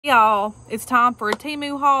Y'all, it's time for a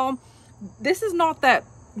TEMU haul. This is not that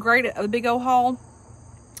great a big old haul.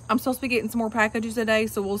 I'm supposed to be getting some more packages today,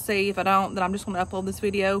 so we'll see. If I don't, then I'm just going to upload this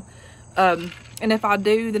video. And if I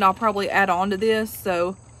do, then I'll probably add on to this.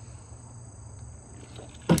 So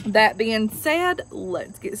that being said,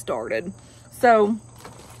 let's get started. So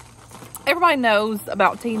everybody knows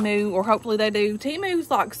about TEMU, or hopefully they do. TEMU's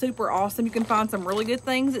like super awesome. You can find some really good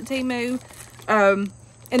things at TEMU.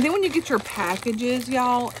 And then when you get your packages,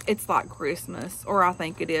 y'all, it's like Christmas, or I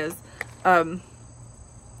think it is. And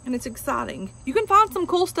it's exciting. You can find some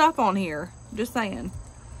cool stuff on here, just saying.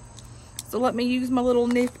 So let me use my little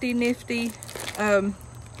nifty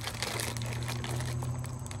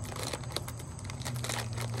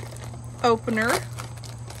opener.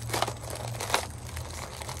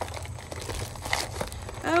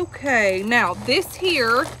 Okay, now this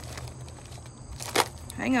here,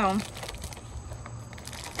 hang on.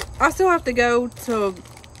 I still have to go to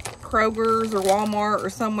Kroger's or Walmart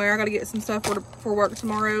or somewhere. I got to get some stuff for work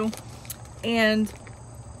tomorrow. And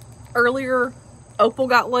earlier, Opal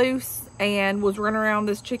got loose and was running around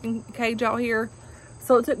this chicken cage out here.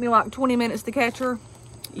 So it took me like 20 minutes to catch her.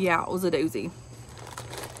 Yeah, it was a doozy.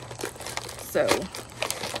 So,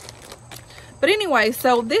 but anyway,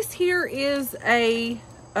 so this here is a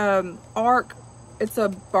arc. It's a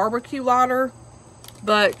barbecue lighter,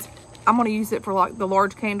 but I'm going to use it for like the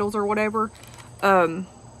large candles or whatever.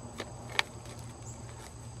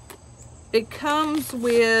 It comes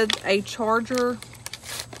with a charger.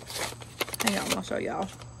 Hang on, I'll show y'all.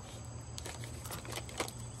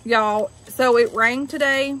 Y'all, so it rained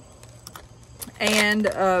today, and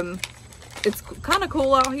it's kind of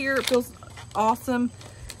cool out here. It feels awesome,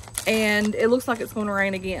 and it looks like it's going to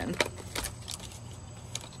rain again.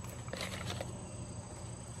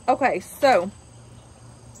 Okay, so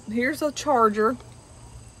here's a charger,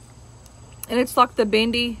 and it's like the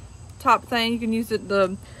bendy type thing. You can use it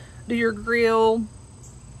to do your grill,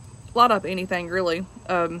 light up anything really.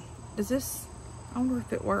 Does this, I wonder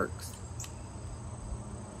if it works.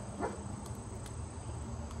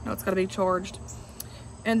 No, it's got to be charged.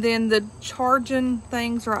 And then the charging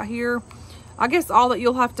things right here, I guess all that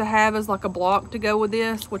you'll have to have is like a block to go with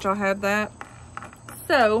this, which I have that.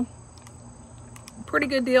 So pretty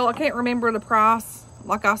good deal. I can't remember the price.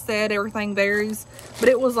 Like I said, everything varies, but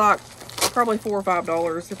it was like probably $4 or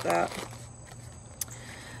 $5, if that.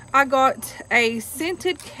 I got a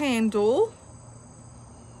scented candle,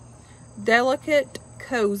 Delicate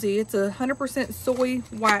Cozy. It's a 100% soy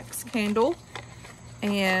wax candle,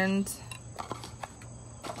 and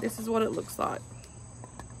this is what it looks like.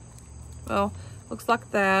 Well, looks like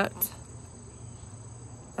that.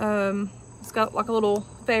 It's got like a little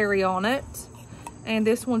fairy on it, and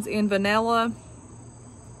this one's in vanilla.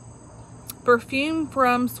 Perfume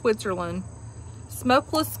from Switzerland.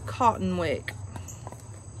 Smokeless cotton wick.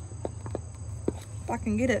 If I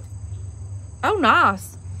can get it. Oh,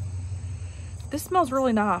 nice. This smells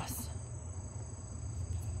really nice.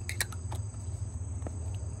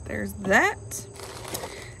 There's that.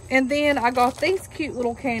 And then I got these cute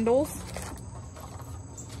little candles.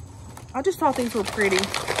 I just thought these were pretty.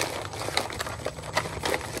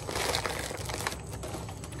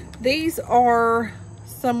 These are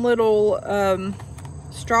some little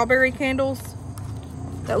strawberry candles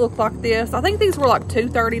that look like this. I think these were like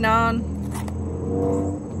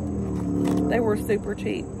 $2.39. They were super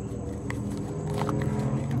cheap.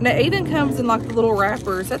 And it even comes in like the little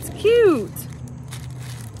wrappers. That's cute.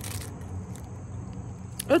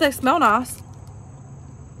 Oh, they smell nice.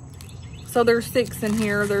 So there's 6 in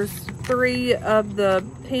here. There's 3 of the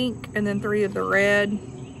pink and then 3 of the red.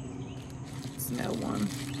 Smell one.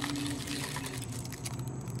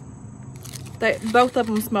 Both of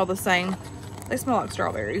them smell the same. They smell like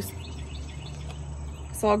strawberries.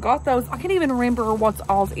 So I got those. I can't even remember what's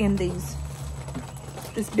all's in this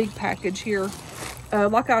big package here.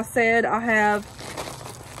 Like I said, I have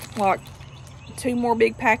like 2 more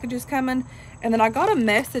big packages coming. And then I got a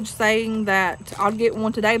message saying that I'll get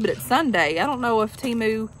one today, but it's Sunday. I don't know if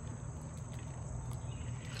TEMU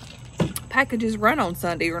packages run on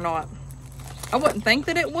Sunday or not. I wouldn't think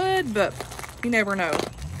that it would, but you never know.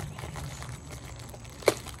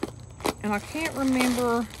 And I can't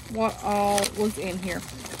remember what all was in here.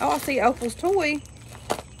 Oh, I see Opal's toy.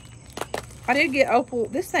 I did get Opal.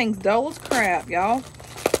 This thing's dull as crap, y'all.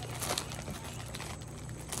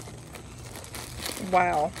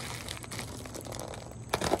 Wow.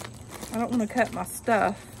 I don't want to cut my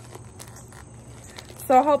stuff.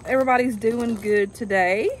 So I hope everybody's doing good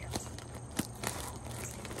today.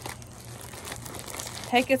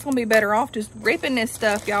 Heck, it's going to be better off just ripping this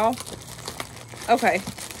stuff, y'all. Okay.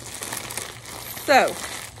 So,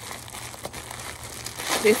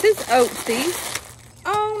 This is Oatsy's.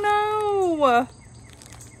 Oh no!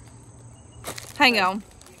 Hang on.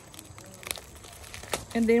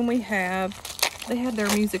 And then we have, they had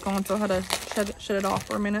their music on, so I had to shut it off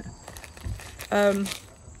for a minute. Does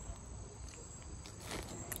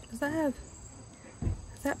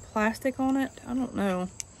that plastic on it? I don't know.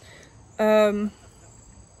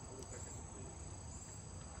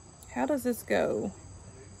 How does this go?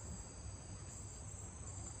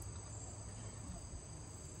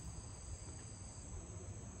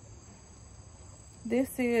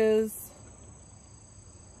 This is,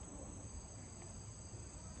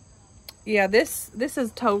 yeah, this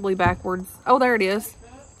is totally backwards. Oh, there it is.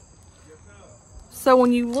 So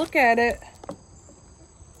when you look at it,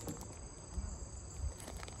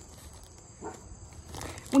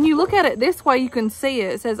 this way, you can see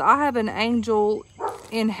it. It says, I have an angel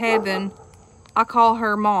in heaven. I call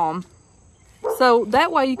her mom. So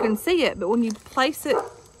that way you can see it. But when you place it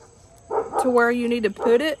to where you need to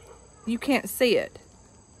put it, you can't see it.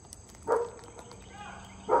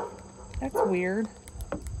 That's weird.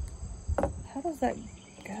 How does that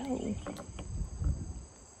go?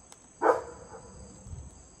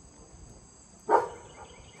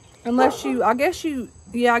 Unless you, I guess you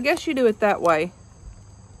do it that way.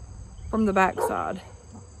 From the back side.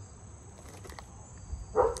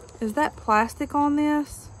 Is that plastic on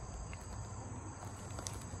this?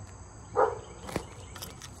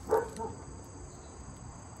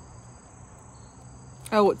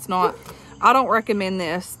 Oh, it's not. I don't recommend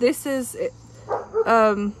this. This is,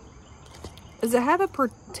 does it have a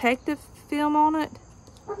protective film on it?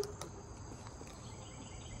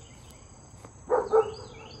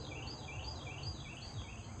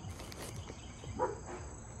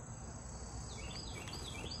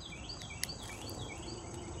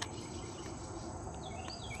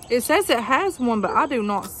 It says it has one, but I do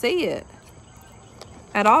not see it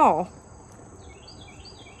at all.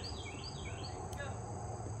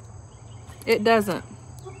 It doesn't.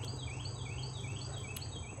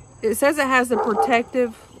 It says it has a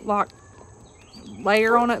protective like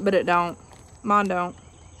layer on it, but it don't. Mine don't.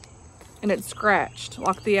 And it's scratched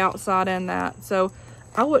like the outside and that. So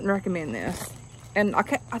I wouldn't recommend this. And I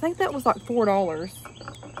think that was like $4.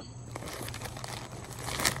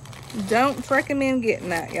 Don't recommend getting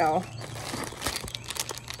that, y'all.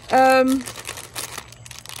 I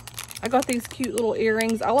got these cute little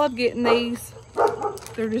earrings. I love getting these.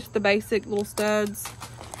 They're just the basic little studs.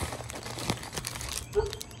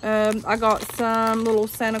 I got some little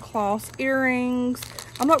Santa Claus earrings.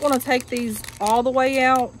 I'm not going to take these all the way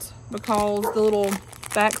out because the little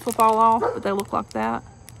backs will fall off, but they look like that.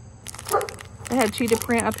 They had cheetah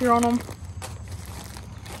print up here on them.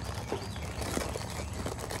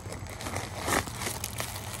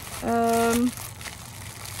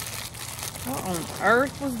 What on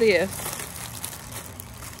earth was this?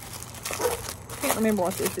 Can't remember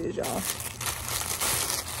what this is, y'all.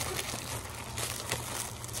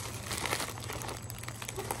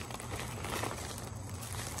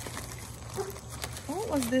 What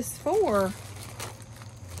was this for?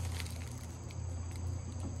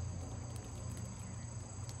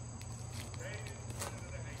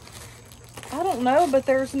 I don't know, but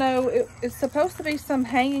there's no, it's supposed to be some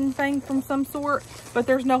hanging thing from some sort, but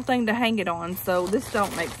there's no thing to hang it on, so this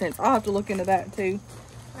don't make sense. I'll have to look into that too.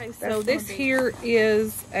 Okay, so this here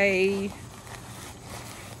is this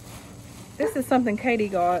is something Katie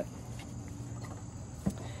got,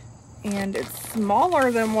 and it's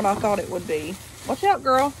smaller than what I thought it would be. Watch out,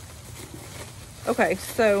 girl. Okay,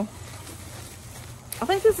 so I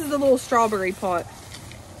think this is a little strawberry pot.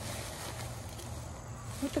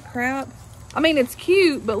 What the crap? I mean, it's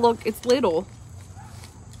cute, but look, it's little.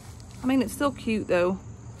 I mean, it's still cute though.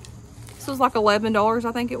 This was like $11,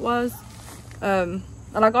 I think it was. And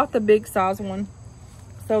I got the big size one.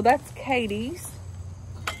 So that's Katie's.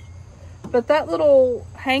 But that little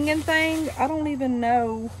hanging thing, I don't even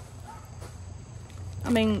know. I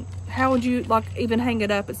mean, how would you like even hang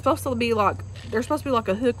it up? It's supposed to be like, there's supposed to be like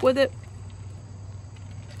a hook with it.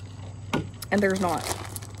 And there's not.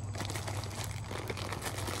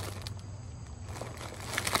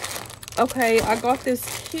 Okay, I got this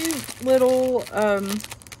cute little, oh,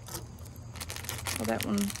 that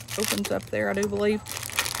one opens up there, I do believe.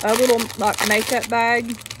 A little, like, makeup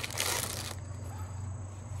bag.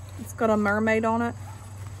 It's got a mermaid on it.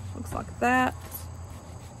 Looks like that.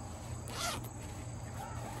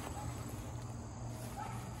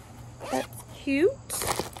 That's cute.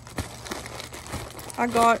 I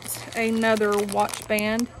got another watch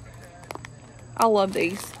band. I love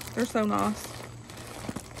these. They're so nice.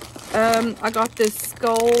 I got this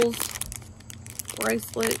skulls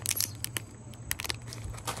bracelet.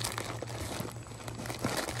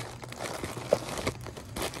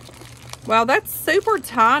 Wow, that's super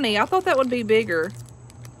tiny. I thought that would be bigger,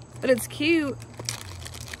 but it's cute.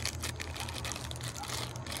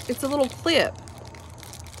 It's a little clip.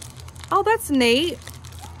 Oh, that's neat.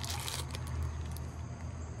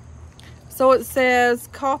 So it says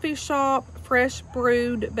coffee shop, fresh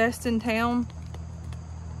brewed, best in town.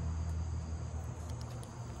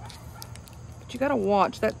 But you gotta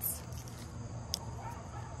watch,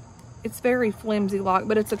 it's very flimsy like,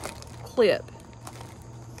 but it's a clip.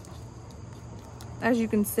 As you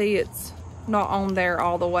can see, it's not on there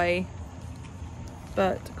all the way,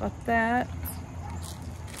 but got that.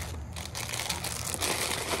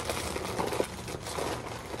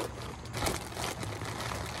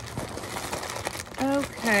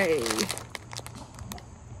 Okay.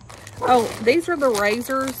 Oh, these are the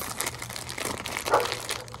razors.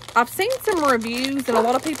 I've seen some reviews and a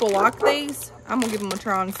lot of people like these. I'm gonna give them a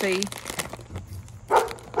try and see.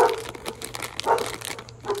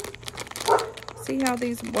 See how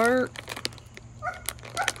these work.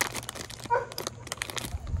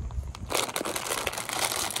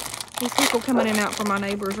 These people coming in and out from my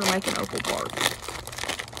neighbors are making Opal bark.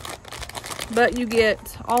 But you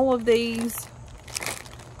get all of these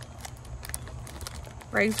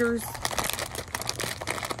razors.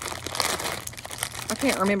 I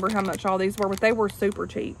can't remember how much all these were, but they were super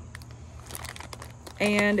cheap.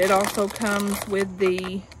 And it also comes with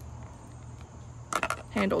the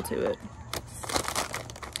handle to it.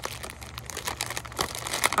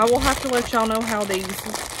 I will have to let y'all know how these,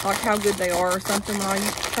 like how good they are or something when I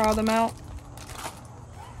try them out.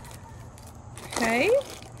 Okay.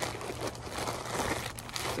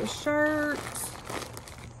 The shirts.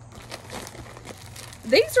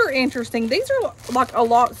 These are interesting. These are like a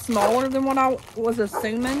lot smaller than what I was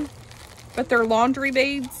assuming, but they're laundry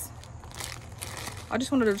beads. I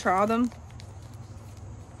just wanted to try them.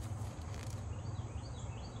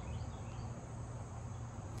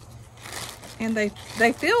 And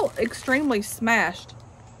they feel extremely smashed.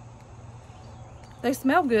 They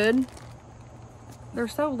smell good. They're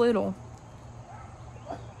so little.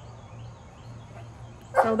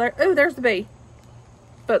 So there, ooh, there's the bee.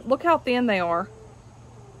 But look how thin they are.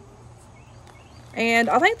 And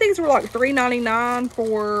I think these were like $3.99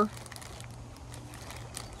 for,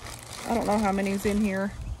 I don't know how many's in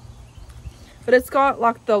here. But it's got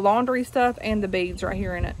like the laundry stuff and the beads right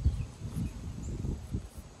here in it.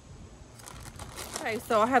 Okay,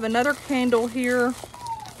 so I have another candle here.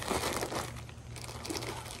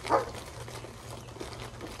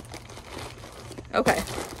 Okay.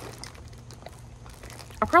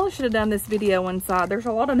 I probably should have done this video inside. There's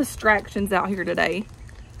a lot of distractions out here today,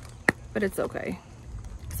 but it's okay.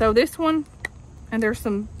 So this one, and there's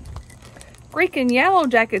some freaking yellow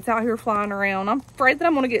jackets out here flying around. I'm afraid that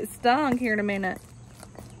I'm gonna get stung here in a minute.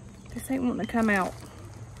 This ain't wanting to come out.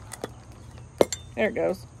 There it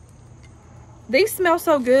goes. These smell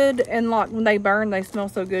so good, and like when they burn, they smell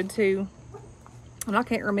so good too. And I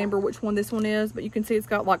can't remember which one this one is, but you can see it's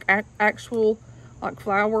got like actual like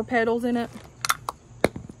flower petals in it.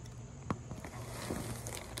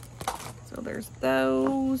 So there's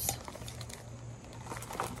those.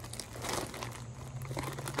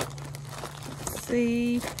 Let's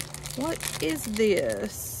see, what is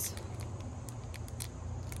this?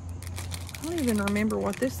 I don't even remember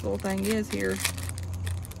what this little thing is here.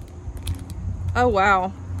 Oh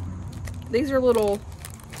wow, these are little,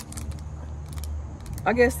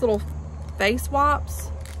 I guess little face wipes.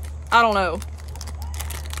 I don't know.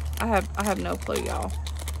 I have no clue, y'all.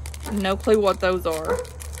 No clue what those are.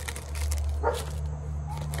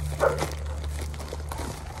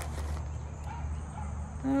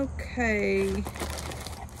 Okay.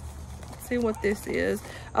 Let's see what this is.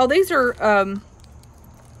 Oh, these are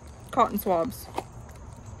cotton swabs.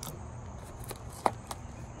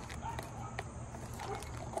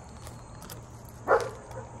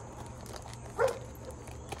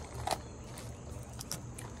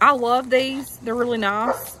 I love these. They're really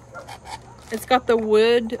nice. It's got the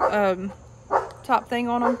wood top thing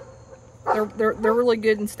on them. They're really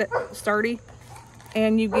good and sturdy.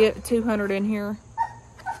 And you get 200 in here.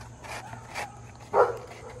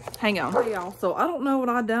 Hang on. Hey y'all, so I don't know what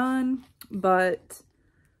I done, but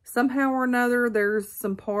somehow or another there's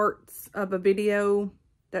some parts of a video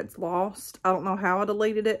that's lost. I don't know how I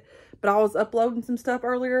deleted it, but I was uploading some stuff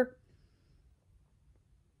earlier.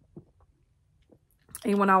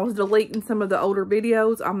 And when I was deleting some of the older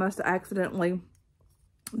videos, I must have accidentally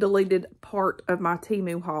deleted part of my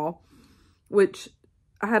TEMU haul, which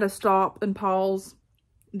I had to stop and pause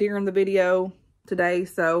during the video today.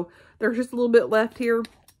 So there's just a little bit left here.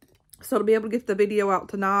 So to be able to get the video out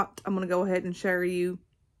tonight, I'm going to go ahead and share you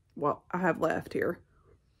what I have left here.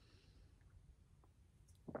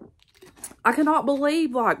 I cannot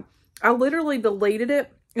believe, like, I literally deleted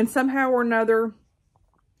it and somehow or another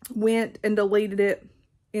went and deleted it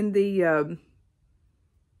in the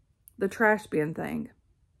trash bin thing.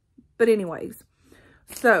 But anyways,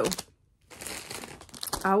 so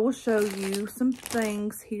I will show you some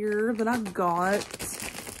things here that I got.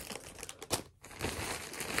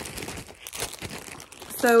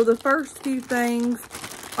 So the first few things,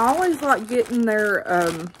 I always like getting their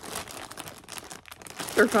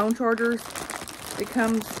phone chargers.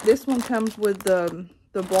 This one comes with the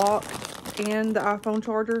block and the iPhone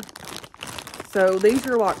charger. So these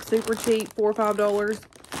are like super cheap, $4 or $5.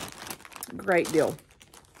 Great deal.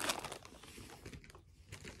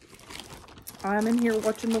 I'm in here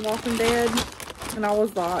watching The Walking Dead, and I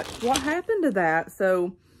was like, what happened to that?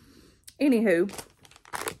 So, anywho,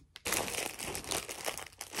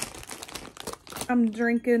 I'm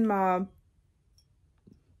drinking my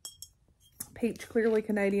Peach Clearly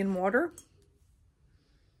Canadian water.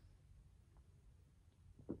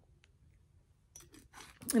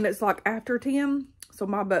 And it's like after 10, so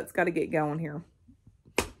my butt's got to get going here.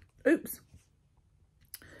 Oops.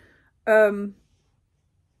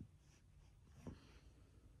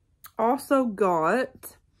 Also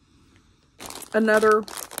got another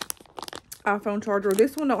iPhone charger.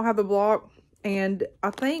 This one don't have a block, and I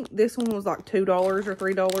think this one was like $2 or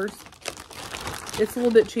 $3. It's a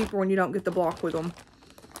little bit cheaper when you don't get the block with them.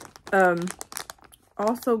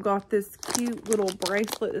 Also got this cute little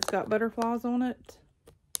bracelet that's got butterflies on it.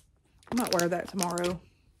 I might wear that tomorrow.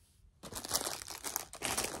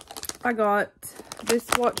 I got this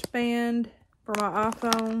watch band for my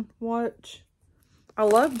iPhone watch. I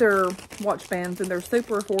love their watch bands, and they're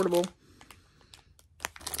super affordable.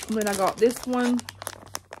 And then I got this one.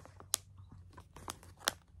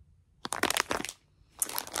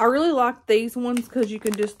 I really like these ones because you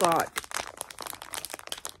can just like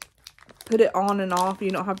put it on and off. You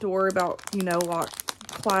don't have to worry about, you know, like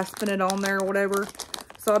clasping it on there or whatever.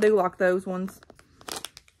 So I do like those ones.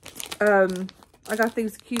 I got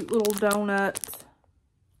these cute little donut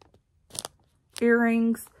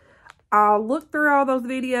earrings. I looked through all those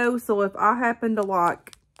videos, so if I happen to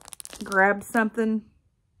like grab something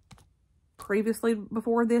previously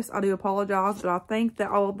before this, I do apologize, but I think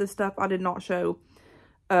that all of this stuff I did not show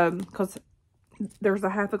because there's a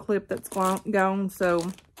half a clip that's gone.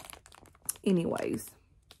 So anyways,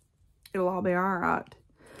 it'll all be all right.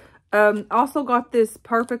 Also got this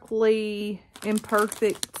perfectly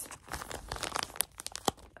imperfect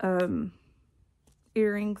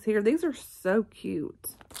earrings here. These are so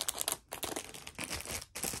cute.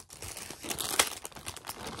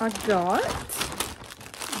 I got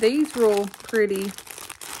these real pretty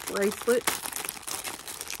bracelets.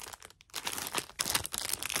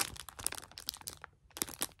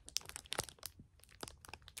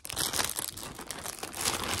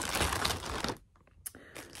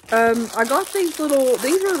 I got these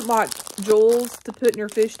are like jewels to put in your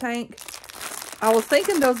fish tank. I was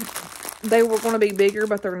thinking they were going to be bigger,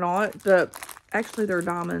 but they're not. But actually they're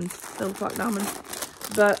diamonds. They look like diamonds.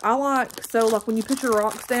 But I like when you put your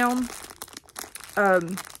rocks down,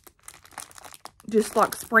 just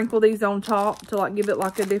like sprinkle these on top to like give it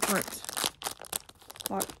like a different,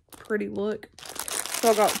 like pretty look. So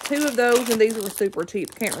I got 2 of those, and these were super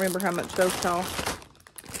cheap. Can't remember how much those cost.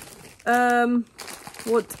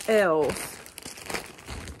 What else?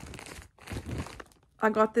 I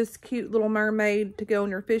got this cute little mermaid to go in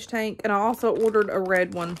your fish tank, and I also ordered a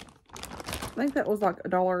red one. I think that was like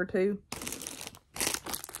 $1 or $2.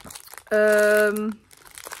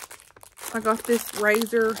 I got this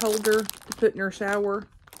razor holder to put in your shower.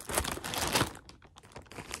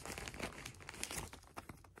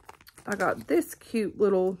 I got this cute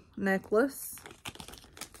little necklace,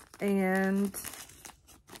 and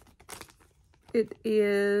it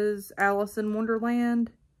is Alice in Wonderland.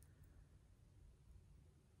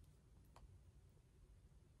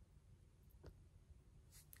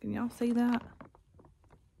 Can y'all see that?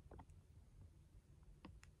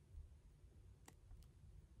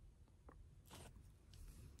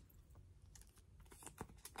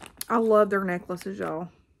 I love their necklaces, y'all.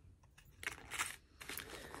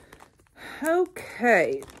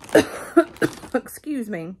 Okay. Excuse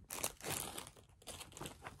me.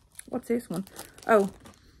 What's this one? Oh,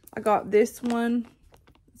 I got this one.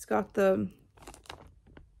 It's got the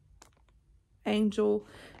angel.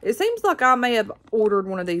 It seems like I may have ordered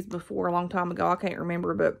one of these before a long time ago. I can't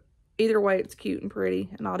remember, but either way, it's cute and pretty,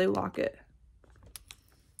 and I do like it.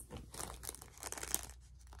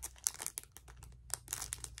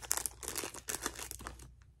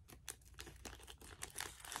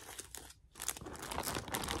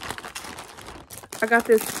 I got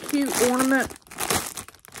this cute ornament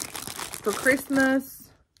for Christmas,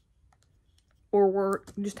 or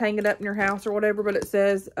just hang it up in your house or whatever, but it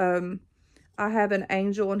says, I have an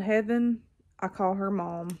angel in heaven. I call her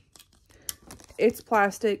mom. It's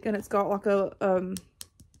plastic, and it's got like a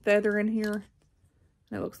feather in here.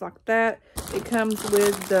 And it looks like that. It comes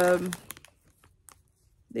with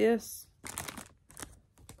this.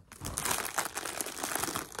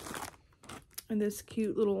 And this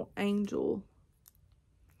cute little angel.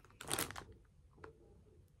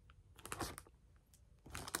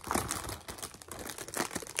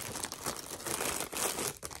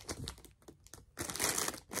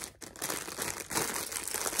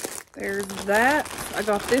 There's that. I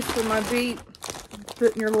got this for my Jeep.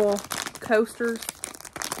 Put in your little coasters.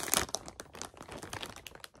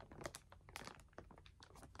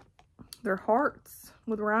 They're hearts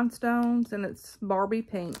with rhinestones, and it's Barbie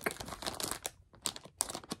pink.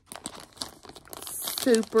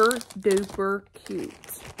 Super duper cute.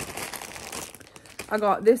 I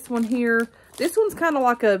got this one here. This one's kind of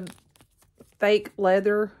like a fake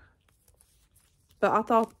leather, but I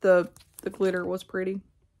thought the glitter was pretty.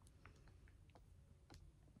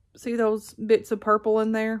 See those bits of purple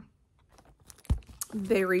in there?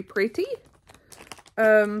 Very pretty.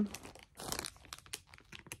 I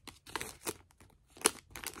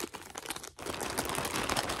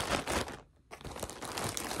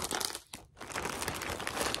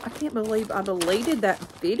can't believe I deleted that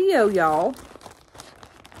video, y'all.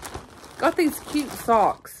 Got these cute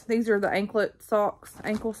socks. These are the anklet socks,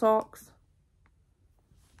 ankle socks.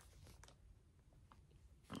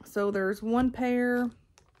 So there's one pair.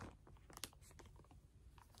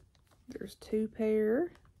 There's two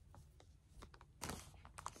pair.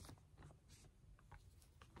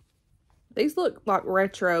 These look like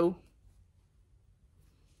retro.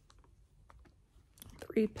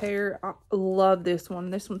 3 pair. I love this one.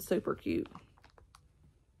 This one's super cute.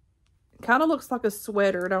 Kind of looks like a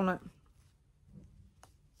sweater, don't it?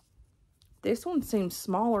 This one seems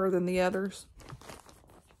smaller than the others.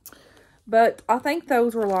 But I think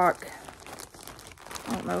those were like,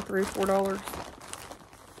 I don't know, $3 or $4.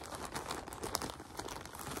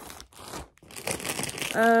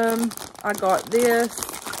 I got this.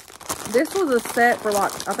 This was a set for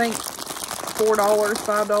like, I think $4,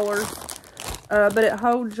 $5. But it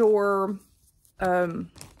holds your, I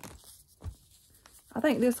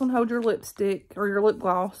think this one holds your lipstick or your lip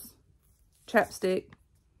gloss, chapstick.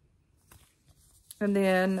 And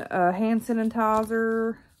then hand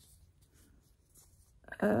sanitizer.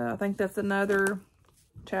 I think that's another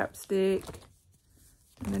chapstick.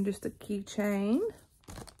 And then just a keychain.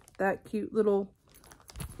 That cute little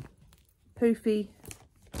poofy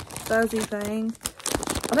fuzzy thing.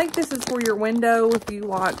 I think this is for your window if you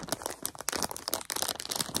like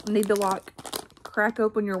need to like crack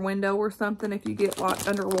open your window or something, if you get like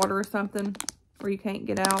underwater or something or you can't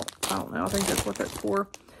get out. I don't know. I think that's what that's for.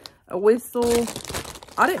 A whistle.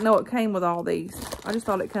 I didn't know it came with all these. I just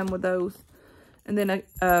thought it came with those. And then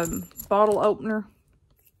a bottle opener.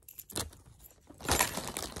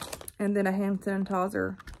 And then a hand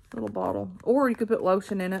sanitizer little bottle. Or you could put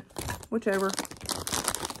lotion in it. Whichever.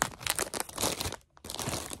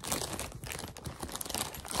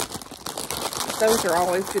 Those are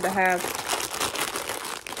always good to have.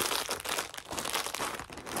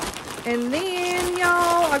 And then,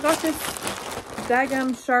 y'all, I got this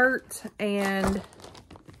daggum shirt, and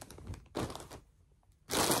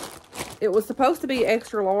it was supposed to be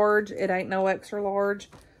extra large. It ain't no extra large.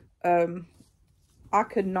 I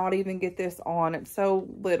could not even get this on. It's so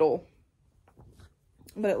little.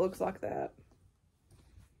 But it looks like that.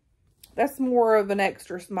 That's more of an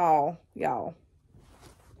extra small, y'all.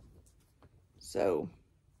 So,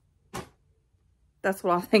 that's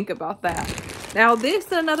what I think about that. Now,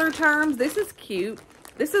 this, in other terms, this is cute.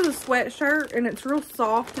 This is a sweatshirt, and it's real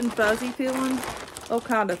soft and fuzzy feeling. Oh,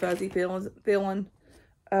 kind of fuzzy feeling.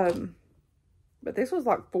 But this was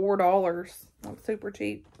like $4. Not super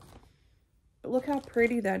cheap. But look how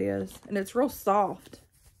pretty that is. And it's real soft.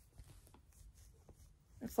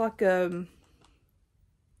 It's like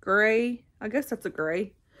gray. I guess that's a gray.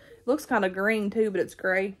 It looks kind of green too, but it's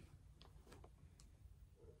gray.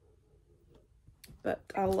 But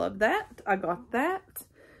I love that. I got that.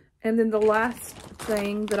 And then the last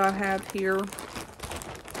thing that I have here.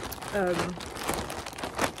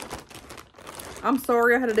 I'm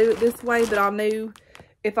sorry I had to do it this way, but I knew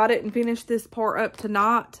if I didn't finish this part up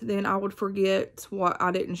tonight, then I would forget what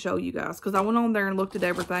I didn't show you guys. Because I went on there and looked at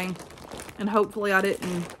everything. And hopefully I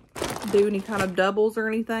didn't do any kind of doubles or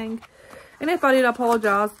anything. And if I did, I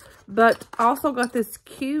apologize. But I also got this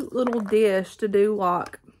cute little dish to do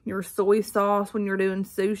like your soy sauce when you're doing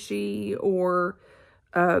sushi, or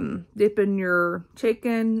dipping your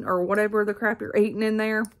chicken or whatever the crap you're eating in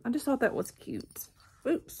there. I just thought that was cute.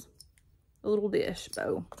 Oops. A little dish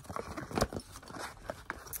bow.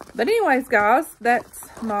 But anyways, guys, that's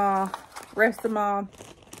my rest of my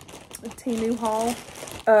TEMU haul.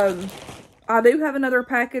 I do have another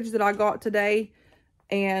package that I got today,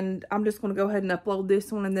 and I'm just going to go ahead and upload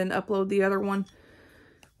this one and then upload the other one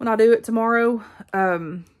when I do it tomorrow.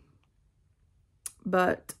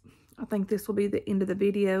 But I think this will be the end of the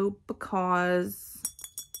video, because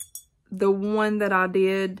the one that I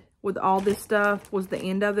did with all this stuff was the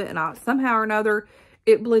end of it, and I somehow or another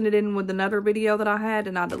it blended in with another video that I had,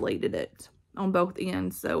 and I deleted it on both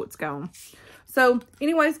ends, so it's gone. So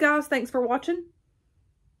anyways, guys, thanks for watching.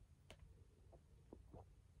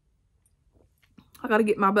 I gotta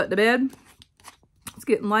get my butt to bed. It's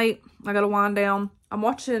getting late. I gotta wind down. I'm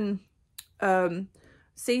watching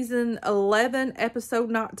season 11, episode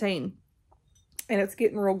 19, and it's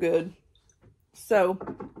getting real good. So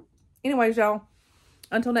anyways, y'all,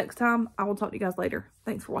 until next time, I will talk to you guys later.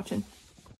 Thanks for watching.